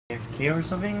AFK or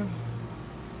something?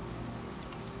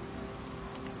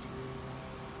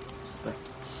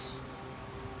 Spectacles.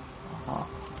 Aha.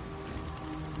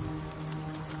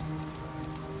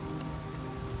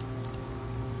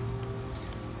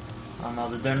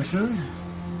 Another dungeon.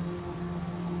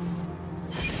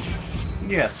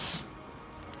 Yes.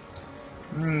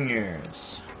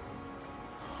 Yes.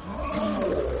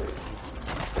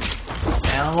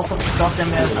 And a lot of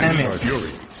goddamn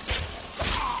enemies.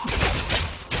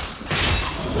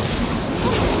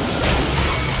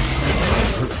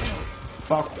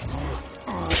 Fuck.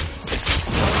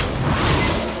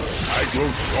 I grow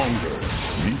stronger.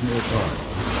 Need more time.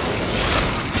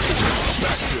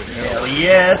 Back to hell. Hell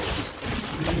yes.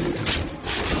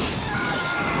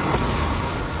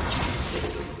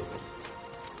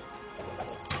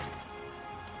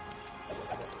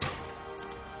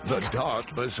 The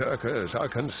Dark Berserkers are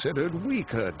considered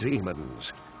weaker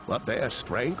demons, but their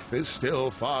strength is still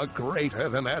far greater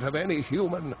than that of any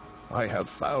human. I have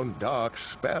found dark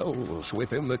spells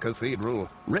within the cathedral,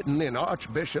 written in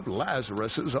Archbishop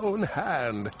Lazarus's own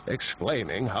hand,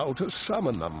 explaining how to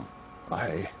summon them.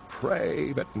 I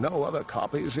pray that no other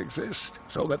copies exist,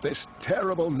 so that this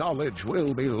terrible knowledge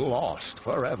will be lost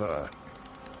forever.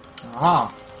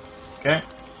 Aha. Okay.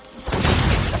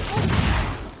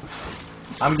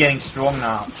 I'm getting strong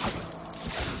now.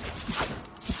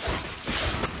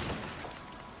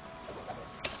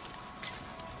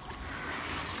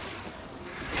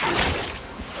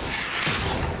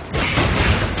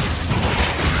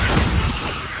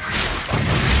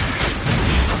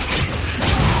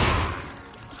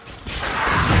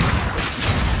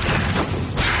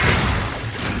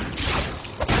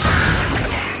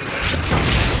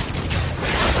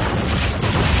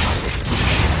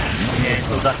 Okay,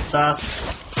 so that's that.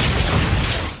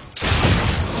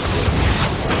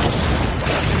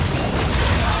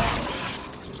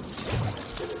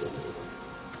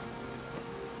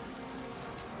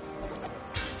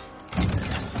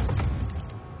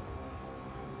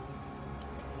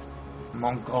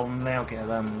 Monk only, okay,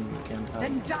 then you can tell.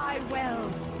 Then die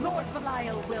well. Lord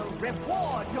Belial will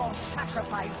reward your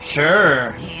sacrifice.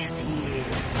 Sure. He is here.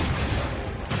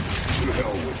 To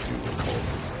hell with you,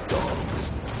 cultist dogs.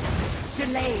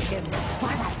 Delay him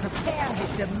while I prepare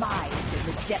his demise in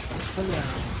the depths below.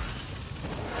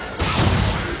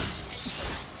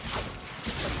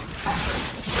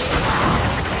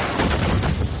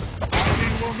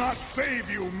 Arnie will not save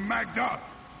you, Magda.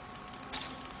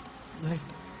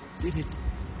 They did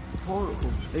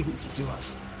horrible things to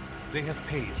us. They have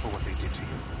paid for what they did to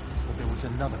you. But there was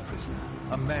another prisoner,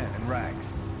 a man in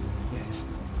rags. Yes,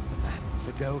 the man with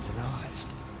the golden eyes.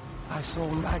 I saw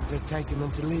Magda take him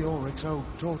into Leoric's old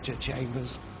torture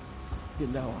chambers. You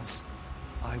know us.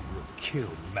 I will kill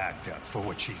Magda for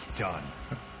what she's done.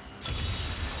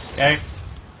 Okay.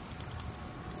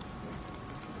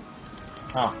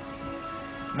 Huh.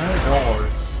 No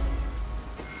doors.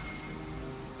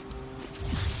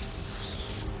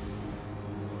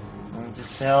 To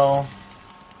sell.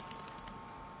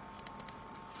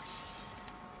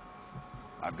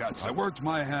 I worked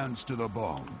my hands to the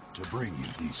bone to bring you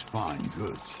these fine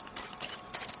goods.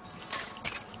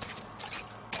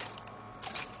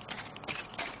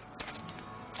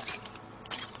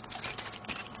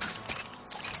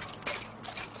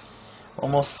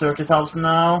 Almost 30,000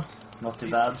 now. Not too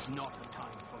bad. This is not the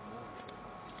time for war.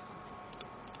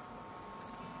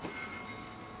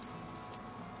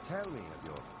 Tell me of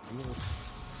your...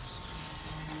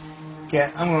 Okay,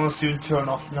 I'm gonna soon turn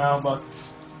off now, but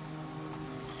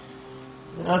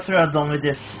after I'm done with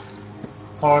this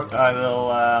part, I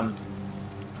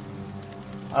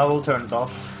will turn it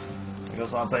off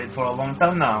because I played for a long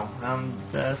time now, and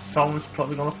the sound is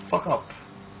probably gonna fuck up.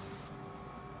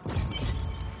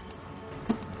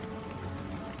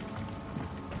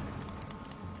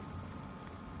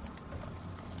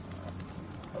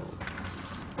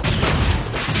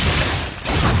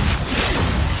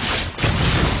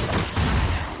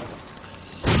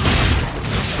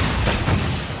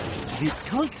 The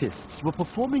cultists were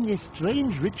performing a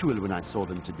strange ritual when I saw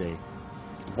them today.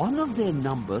 One of their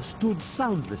number stood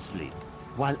soundlessly,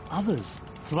 while others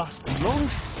thrust long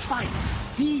spikes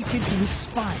deep into his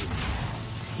spine.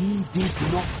 He did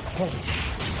not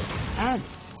perish. And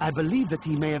I believe that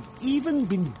he may have even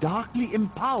been darkly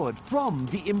empowered from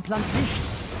the implantation.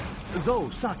 Though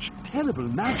such terrible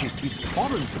magic is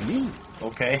foreign to me.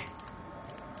 Okay.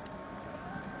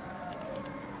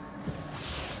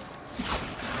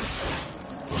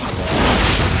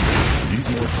 Need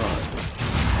more time.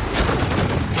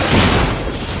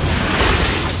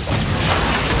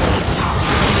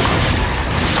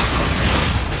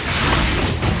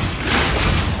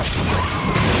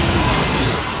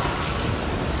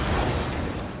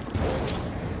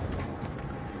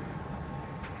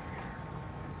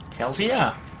 Hells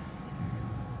yeah.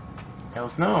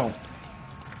 Hells no.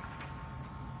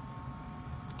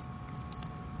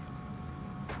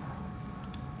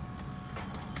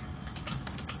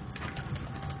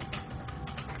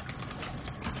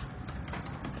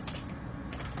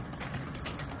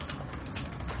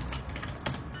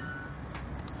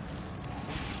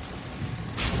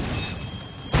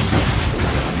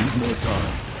 Need more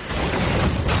time.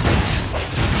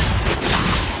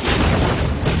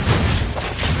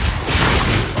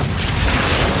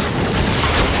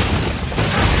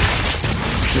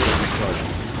 Still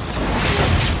recharging.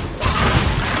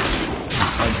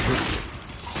 I'm hurt.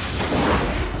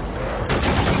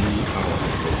 3 hours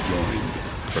ago joined,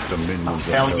 but the minions of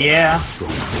Hell hell yeah. are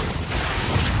stronger.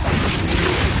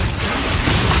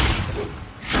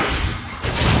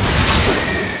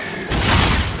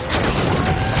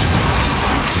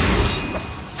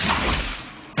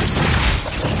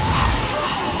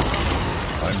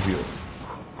 I'm here.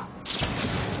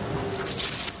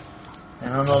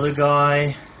 And another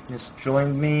guy just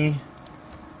joined me.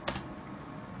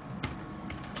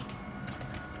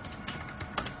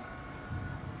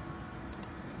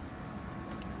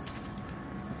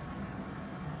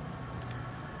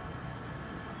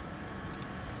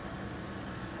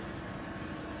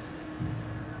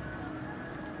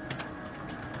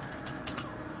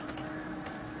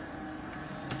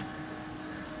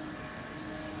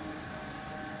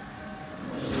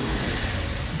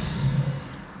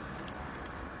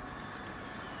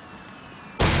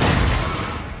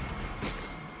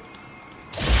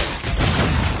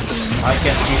 I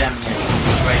can see them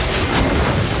right.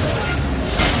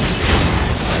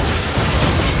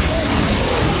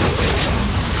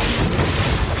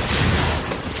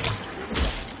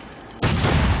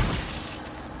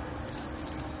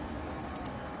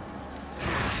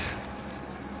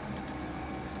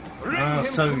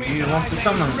 So you want to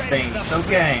summon things,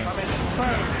 okay.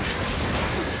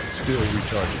 Still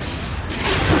recharging.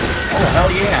 Oh,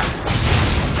 hell yeah.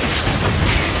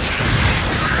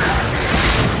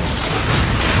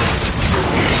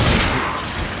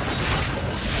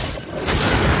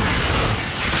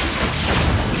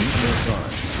 Need more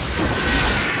time.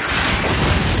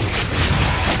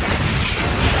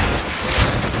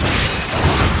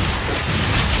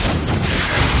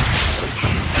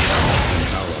 An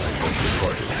ally has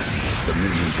departed. The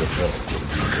minions of hell will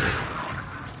be there.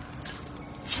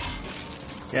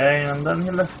 Okay, and then he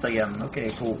left again. Okay,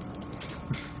 cool.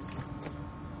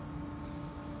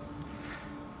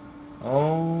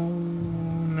 Oh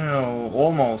no,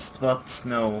 almost, but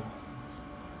no.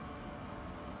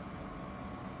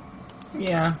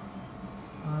 Yeah,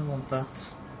 I want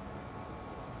that.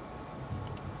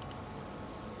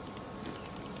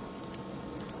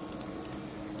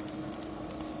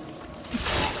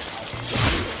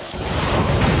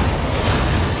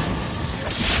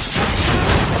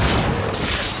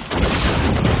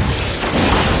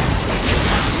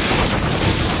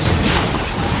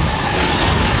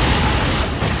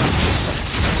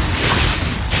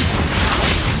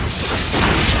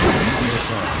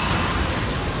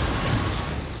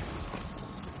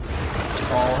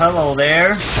 Oh, hello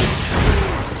there.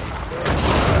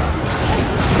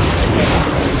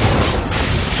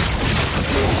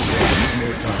 Need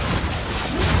more time.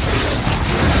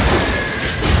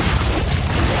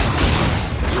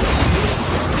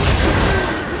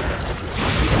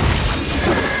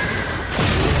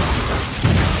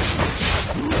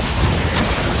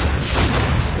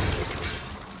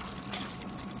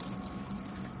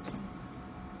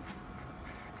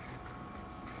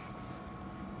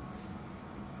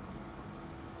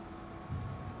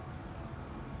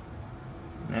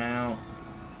 Now.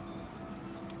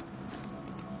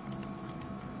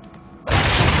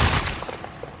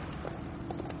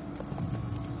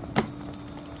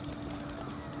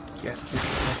 Guess this is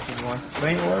not the right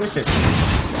way, or is it?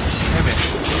 Maybe.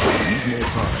 Need more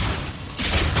time.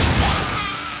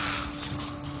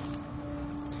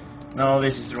 No,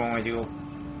 this is the wrong way to go.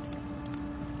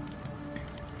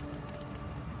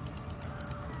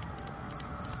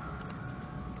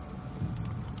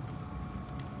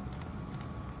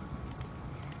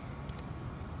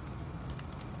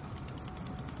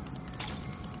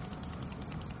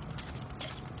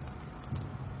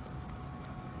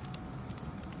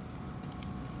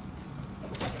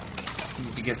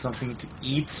 Need to get something to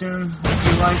eat soon, I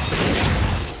feel like.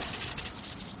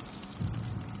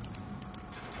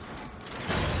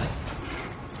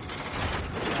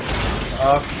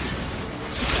 Okay.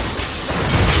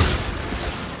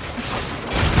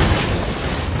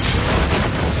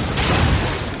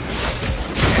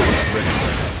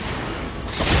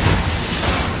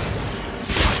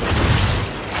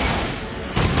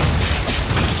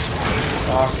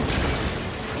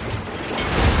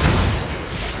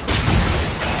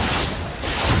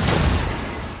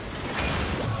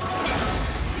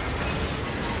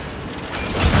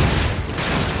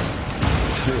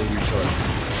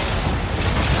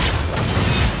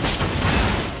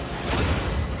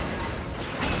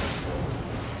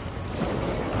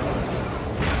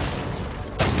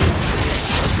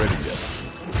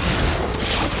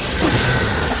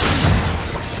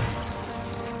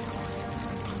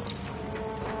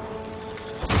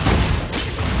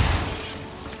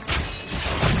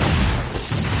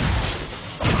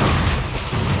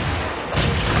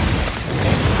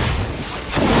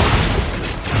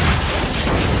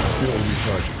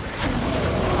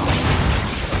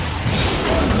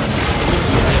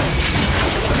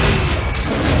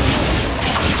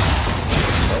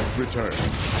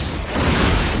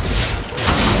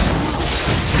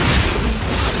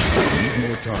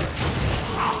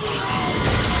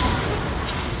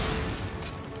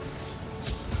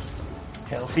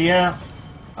 else here?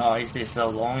 Is this a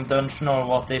long dungeon or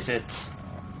what is it?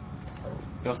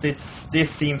 Because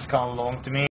this seems kind of long to me.